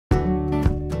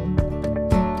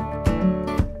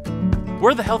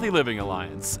We're the Healthy Living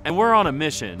Alliance, and we're on a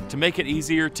mission to make it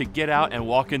easier to get out and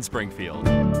walk in Springfield.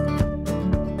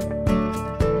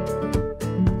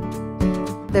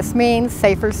 This means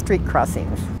safer street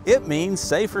crossings. It means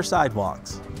safer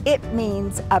sidewalks. It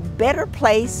means a better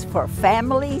place for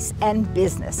families and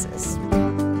businesses.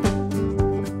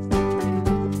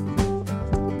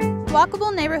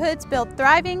 Walkable neighborhoods build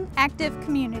thriving, active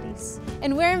communities.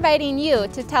 And we're inviting you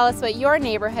to tell us what your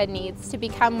neighborhood needs to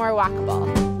become more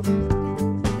walkable.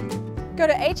 Go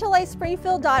to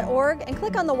HLAspringfield.org and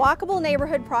click on the Walkable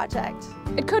Neighborhood Project.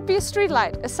 It could be a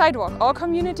streetlight, a sidewalk, or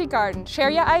community garden.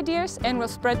 Share your ideas and we'll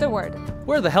spread the word.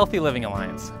 We're the Healthy Living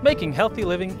Alliance, making healthy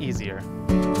living easier.